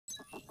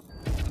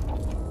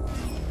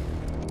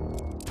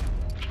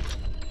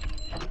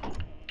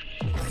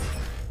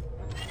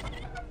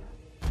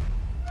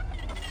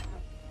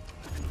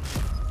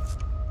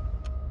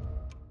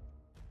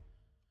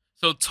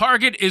So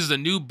Target is the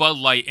new Bud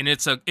Light, and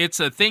it's a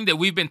thing that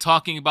we've been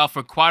talking about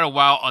for quite a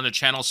while on the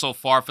channel so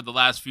far for the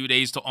last few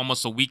days to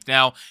almost a week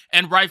now,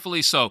 and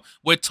rightfully so.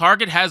 What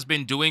Target has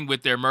been doing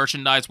with their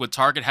merchandise, what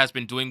Target has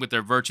been doing with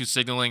their virtue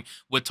signaling,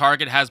 what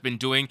Target has been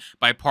doing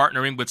by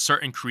partnering with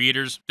certain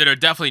creators that are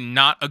definitely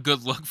not a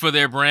good look for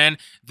their brand,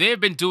 they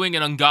have been doing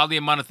an ungodly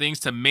amount of things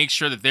to make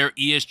sure that their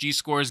ESG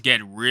scores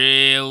get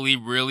really,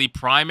 really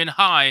prime and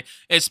high,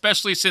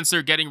 especially since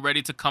they're getting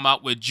ready to come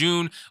out with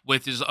June,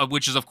 which is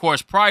of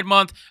course Pride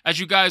Month, as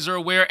you guys are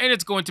aware, and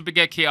it's going to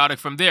get chaotic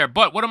from there.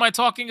 But what am I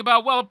talking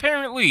about? Well,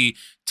 apparently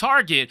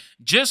Target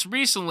just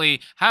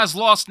recently has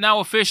lost now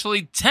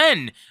officially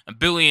 $10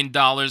 billion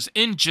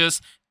in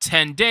just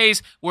 10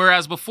 days,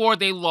 whereas before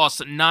they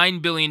lost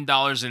 $9 billion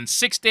in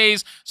 6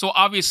 days. So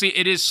obviously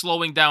it is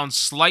slowing down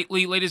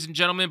slightly, ladies and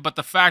gentlemen, but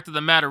the fact of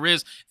the matter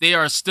is they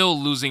are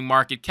still losing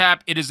market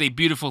cap. It is a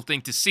beautiful thing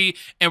to see,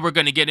 and we're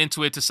going to get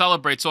into it to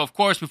celebrate. So of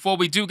course, before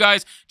we do,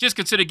 guys, just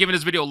consider giving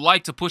this video a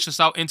like to push us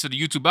out into the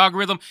YouTube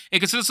algorithm,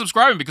 and consider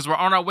subscribing because we're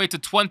on our way to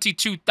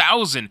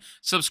 22,000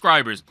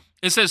 subscribers.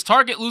 It says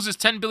Target loses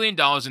 $10 billion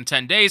in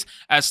 10 days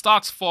as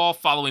stocks fall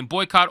following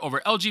boycott over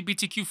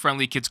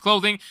LGBTQ-friendly kids'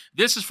 clothing.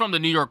 This is from the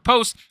New York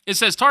Post. It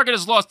says Target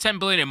has lost $10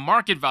 billion in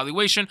market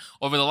valuation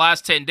over the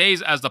last 10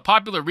 days as the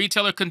popular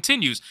retailer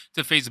continues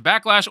to face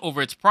backlash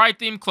over its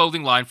Pride-themed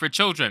clothing line for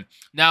children.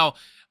 Now,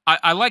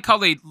 I like how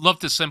they love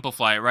to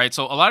simplify it, right?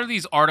 So a lot of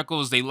these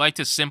articles, they like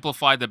to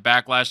simplify the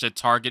backlash that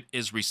Target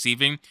is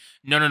receiving.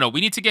 No.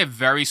 We need to get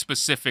very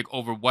specific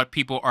over what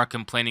people are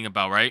complaining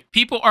about, right?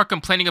 People are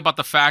complaining about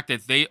the fact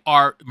that they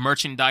are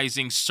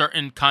merchandising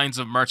certain kinds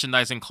of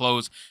merchandising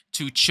clothes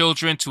to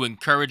children to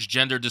encourage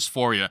gender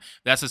dysphoria.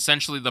 That's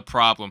essentially the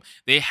problem.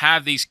 They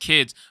have these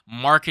kids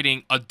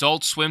marketing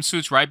adult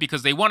swimsuits, right?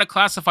 Because they want to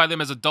classify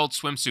them as adult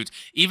swimsuits.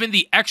 Even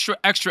the extra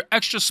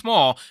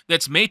small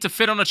that's made to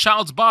fit on a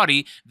child's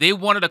body, they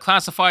wanted to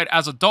classify it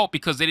as adult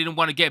because they didn't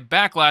want to get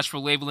backlash for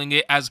labeling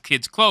it as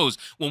kids' clothes,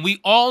 when we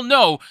all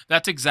know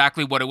that's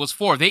exactly what it was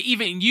for. They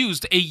even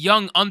used a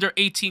young under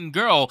 18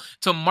 girl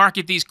to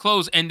market these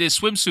clothes and this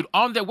swimsuit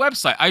on their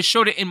website. I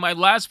showed it in my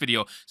last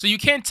video. So you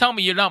can't tell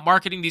me you're not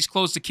marketing these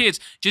clothes to kids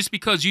just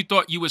because you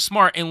thought you were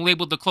smart and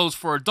labeled the clothes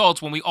for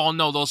adults, when we all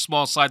know those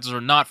small sizes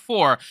are not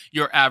for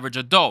your average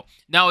adult.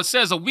 Now, it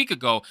says a week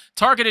ago,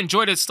 Target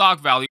enjoyed its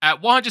stock value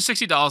at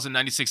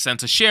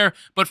 $160.96 a share,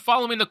 but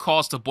following the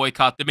calls to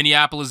boycott the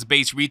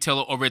Minneapolis-based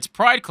retailer over its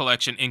Pride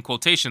collection, in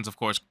quotations, of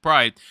course,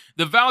 Pride,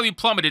 the value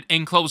plummeted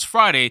and closed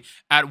Friday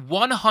at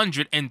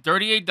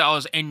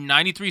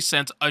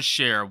 $138.93 a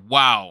share.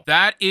 Wow.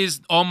 That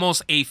is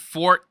almost a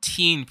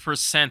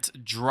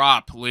 14%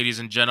 drop, ladies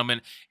and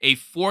gentlemen. A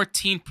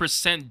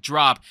 14%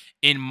 drop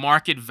in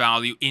market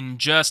value in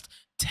just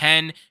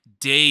 10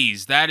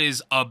 days. That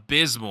is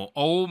abysmal.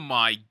 Oh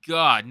my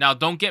God. Now,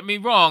 don't get me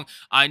wrong.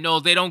 I know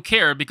they don't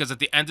care, because at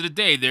the end of the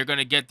day, they're going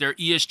to get their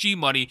ESG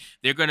money.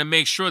 They're going to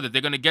make sure that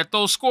they're going to get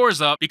those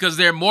scores up, because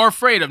they're more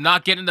afraid of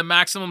not getting the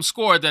maximum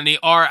score than they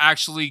are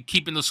actually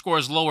keeping the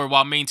scores lower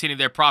while maintaining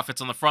their profits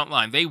on the front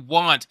line. They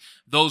want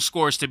those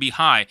scores to be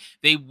high.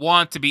 They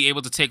want to be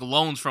able to take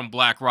loans from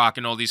BlackRock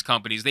and all these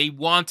companies. They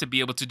want to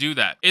be able to do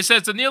that. It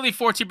says the nearly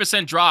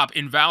 14% drop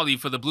in value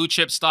for the blue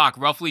chip stock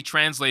roughly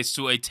translates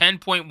to a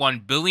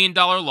 $10.1 billion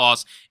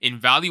loss in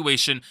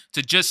valuation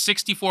to just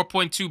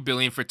 $64.2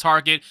 billion for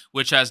Target,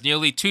 which has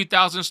nearly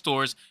 2,000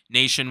 stores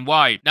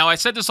nationwide. Now, I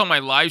said this on my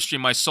live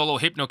stream, my solo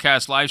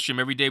Hypnocast live stream.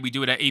 Every day we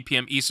do it at 8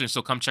 p.m. Eastern,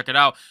 so come check it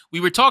out. We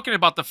were talking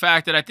about the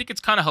fact that I think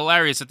it's kind of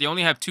hilarious that they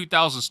only have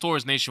 2,000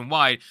 stores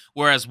nationwide,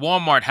 whereas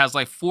Walmart has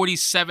like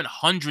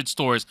 4,700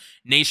 stores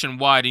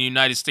nationwide in the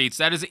United States.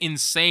 That is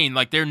insane.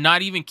 Like, they're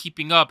not even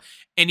keeping up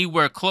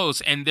anywhere close,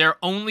 and their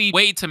only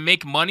way to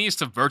make money is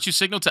to virtue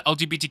signal to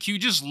LGBTQ. You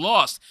just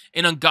lost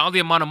an ungodly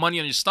amount of money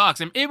on your stocks,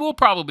 and it will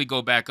probably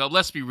go back up.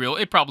 Let's be real,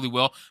 it probably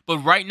will, but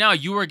right now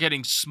you are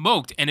getting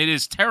smoked, and it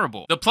is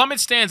terrible. The plummet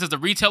stands as the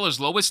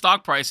retailer's lowest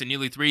stock price in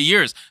nearly 3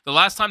 years. The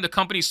last time the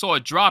company saw a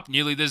drop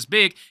nearly this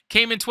big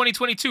came in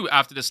 2022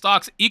 after the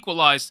stocks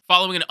equalized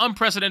following an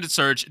unprecedented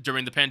surge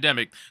during the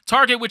pandemic.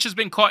 Target, which has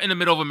been caught in the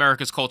middle of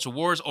America's culture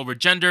wars over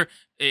gender,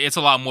 it's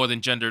a lot more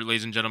than gender,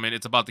 ladies and gentlemen.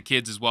 It's about the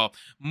kids as well,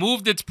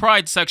 moved its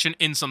Pride section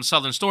in some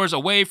southern stores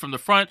away from the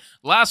front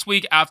last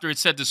week after it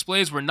said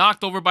displays were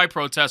knocked over by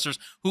protesters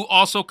who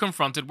also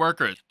confronted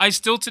workers. I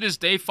still to this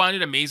day find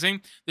it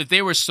amazing that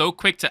they were so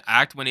quick to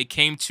act when it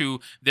came to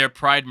their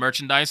Pride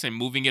merchandise and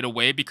moving it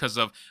away because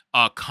of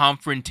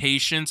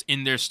confrontations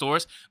in their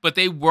stores, but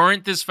they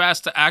weren't this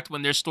fast to act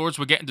when their stores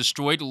were getting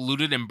destroyed,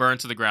 looted, and burned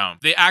to the ground.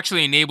 They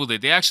actually enabled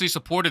it. They actually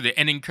supported it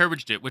and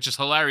encouraged it, which is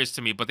hilarious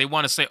to me, but they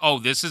want to say, oh,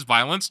 this is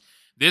violence?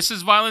 This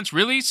is violence?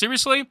 Really?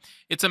 Seriously?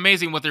 It's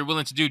amazing what they're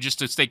willing to do just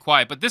to stay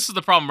quiet, but this is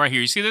the problem right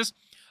here. You see this?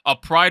 A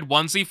Pride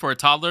onesie for a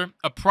toddler.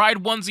 A Pride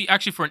onesie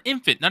actually for an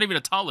infant, not even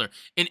a toddler,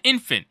 an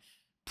infant.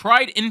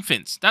 Pride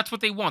infants. That's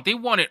what they want. They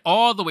want it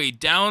all the way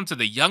down to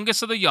the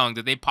youngest of the young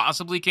that they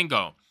possibly can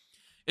go.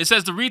 It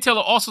says the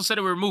retailer also said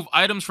it would remove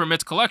items from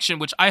its collection,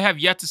 which I have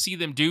yet to see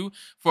them do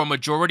for a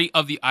majority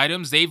of the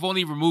items. They've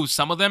only removed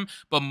some of them,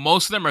 but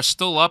most of them are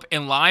still up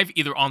and live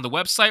either on the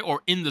website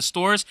or in the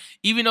stores,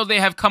 even though they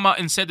have come out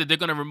and said that they're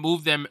going to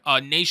remove them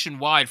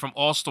nationwide from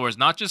all stores,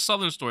 not just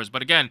Southern stores.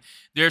 But again,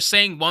 they're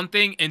saying one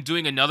thing and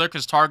doing another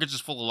because Target's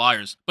is full of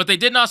liars. But they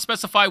did not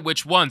specify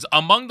which ones.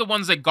 Among the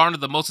ones that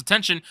garnered the most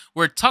attention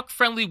were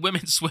tuck-friendly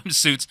women's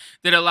swimsuits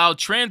that allowed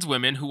trans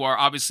women, who are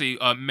obviously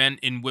men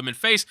in women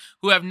face,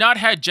 who have not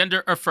had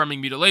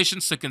gender-affirming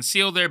mutilations to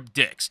conceal their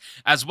dicks,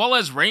 as well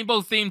as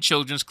rainbow-themed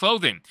children's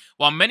clothing.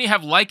 While many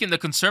have likened the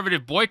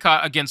conservative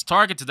boycott against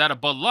Target to that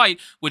of Bud Light,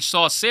 which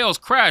saw sales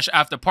crash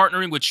after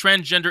partnering with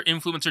transgender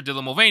influencer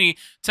Dylan Mulvaney,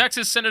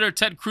 Texas Senator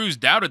Ted Cruz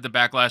doubted the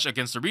backlash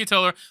against the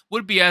retailer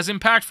would be as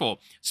impactful.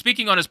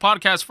 Speaking on his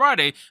podcast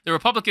Friday, the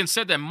Republican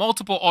said that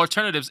multiple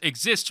alternatives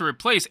exist to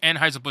replace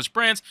Anheuser-Busch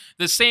brands.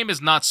 The same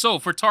is not so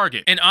for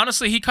Target. And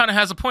honestly, he kind of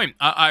has a point.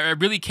 I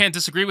really can't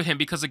disagree with him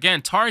because,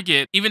 again,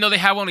 Target, even though they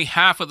have only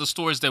half of the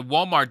stores that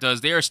Walmart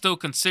does, they are still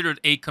considered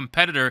a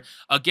competitor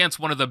against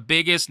one of the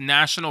biggest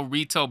national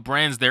retail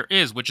brands there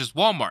is, which is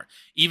Walmart.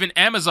 Even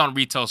Amazon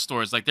retail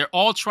stores, like, they're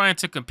all trying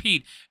to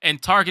compete,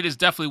 and Target is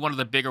definitely one of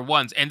the bigger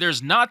ones. And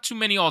there's not too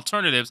many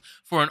alternatives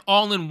for an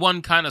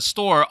all-in-one kind of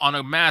store on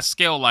a mass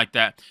scale like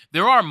that.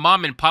 There are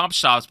mom and pop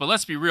shops, but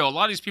let's be real, a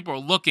lot of these people are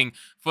looking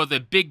for the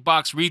big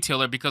box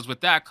retailer because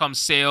with that comes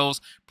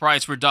sales,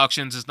 price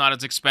reductions. It's not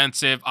as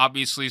expensive,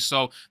 obviously,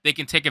 so they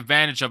can take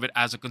advantage of it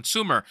as a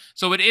consumer.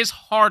 So it is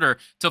harder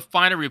to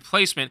find a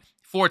replacement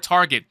for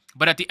Target.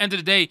 But at the end of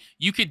the day,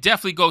 you could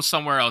definitely go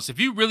somewhere else. If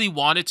you really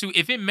wanted to,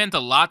 if it meant a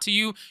lot to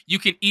you, you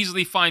can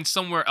easily find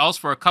somewhere else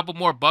for a couple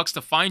more bucks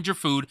to find your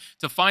food,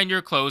 to find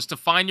your clothes, to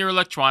find your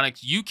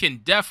electronics. You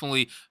can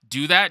definitely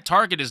do that.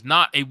 Target is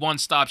not a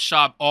one-stop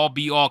shop,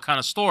 all-be-all kind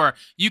of store.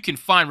 You can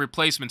find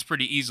replacements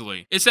pretty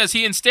easily. It says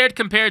he instead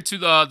compared to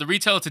the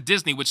retailer to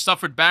Disney, which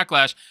suffered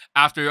backlash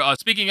after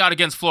speaking out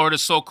against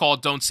Florida's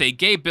so-called Don't Say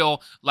Gay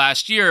bill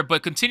last year,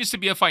 but continues to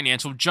be a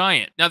financial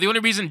giant. Now, the only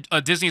reason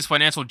Disney is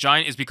financial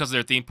giant is because of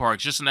their theme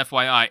parks, just an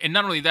FYI. And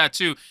not only that,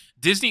 too,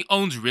 Disney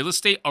owns real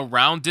estate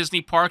around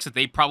Disney parks that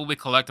they probably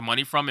collect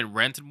money from and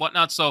rent and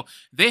whatnot. So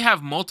they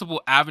have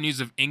multiple avenues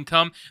of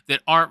income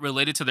that aren't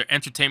related to their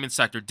entertainment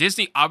sector.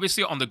 Disney,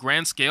 obviously, on the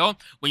grand scale,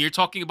 when you're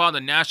talking about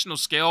the national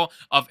scale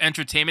of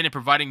entertainment and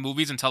providing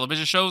movies and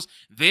television shows,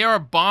 they are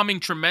bombing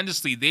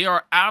tremendously. They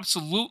are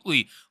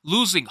absolutely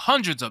losing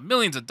hundreds of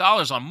millions of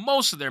dollars on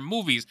most of their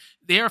movies.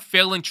 They are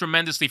failing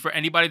tremendously for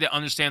anybody that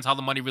understands how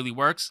the money really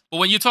works. But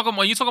when you talk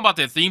about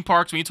their theme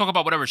parks, when you talk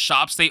about whatever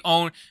shops they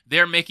own,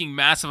 they're making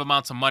massive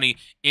amounts of money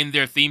in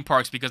their theme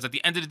parks because at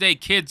the end of the day,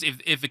 kids,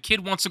 if a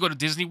kid wants to go to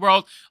Disney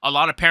World, a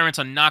lot of parents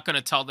are not going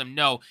to tell them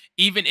no.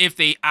 Even if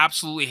they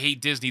absolutely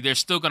hate Disney, they're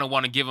still going to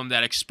want to give them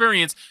that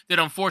experience that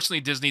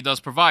unfortunately Disney does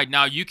provide.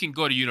 Now, you can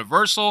go to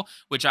Universal,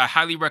 which I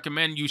highly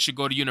recommend. You should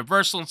go to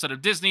Universal instead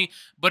of Disney.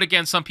 But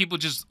again, some people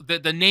just,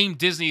 the name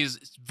Disney is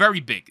very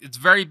big. It's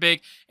very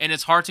big, and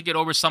it's hard to get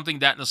over something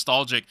that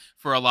nostalgic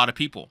for a lot of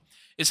people.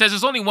 It says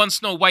there's only one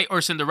Snow White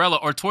or Cinderella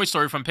or Toy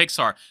Story from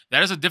Pixar.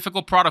 That is a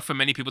difficult product for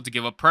many people to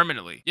give up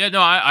permanently. Yeah,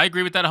 no, I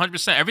agree with that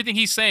 100%. Everything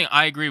he's saying,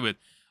 I agree with.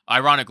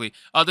 Ironically,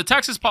 the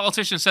Texas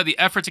politician said the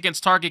efforts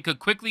against Target could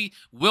quickly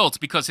wilt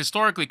because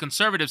historically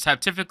conservatives have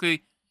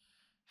typically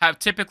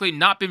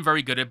not been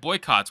very good at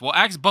boycotts. Well,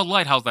 ask Bud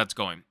Light how that's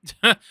going.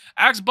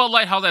 Ask Bud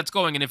Light how that's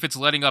going and if it's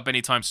letting up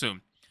anytime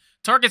soon.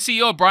 Target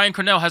CEO Brian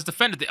Cornell has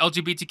defended the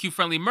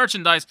LGBTQ-friendly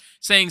merchandise,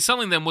 saying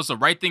selling them was the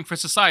right thing for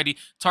society.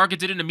 Target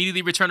didn't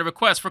immediately return a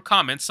request for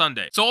comment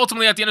Sunday. So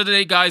ultimately, at the end of the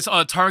day, guys,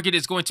 Target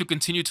is going to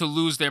continue to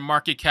lose their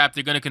market cap.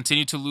 They're going to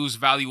continue to lose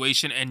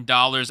valuation and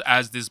dollars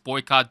as this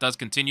boycott does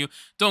continue.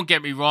 Don't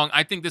get me wrong.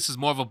 I think this is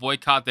more of a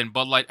boycott than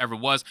Bud Light ever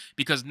was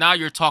because now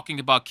you're talking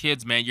about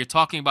kids, man. You're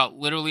talking about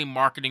literally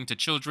marketing to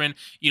children.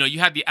 You know, you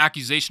had the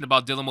accusation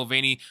about Dylan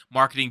Mulvaney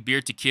marketing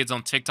beer to kids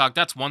on TikTok.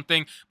 That's one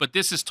thing, but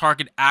this is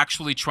Target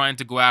actually trying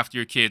to go after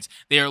your kids.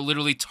 They are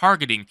literally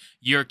targeting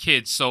your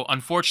kids. So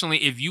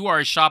unfortunately, if you are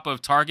a shopper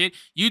of Target,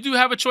 you do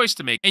have a choice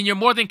to make, and you're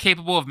more than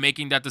capable of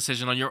making that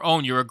decision on your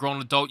own. You're a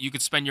grown adult. You can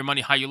spend your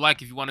money how you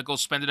like. If you want to go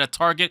spend it at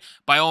Target,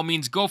 by all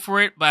means, go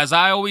for it. But as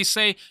I always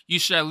say, you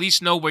should at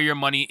least know where your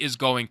money is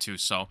going to.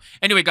 So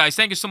anyway, guys,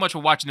 thank you so much for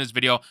watching this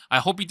video. I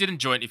hope you did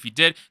enjoy it. If you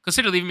did,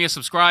 consider leaving me a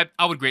subscribe.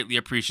 I would greatly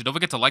appreciate it. Don't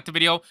forget to like the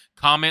video,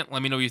 comment,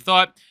 let me know what you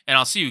thought, and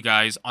I'll see you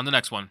guys on the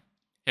next one.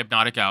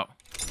 Hypnotic out.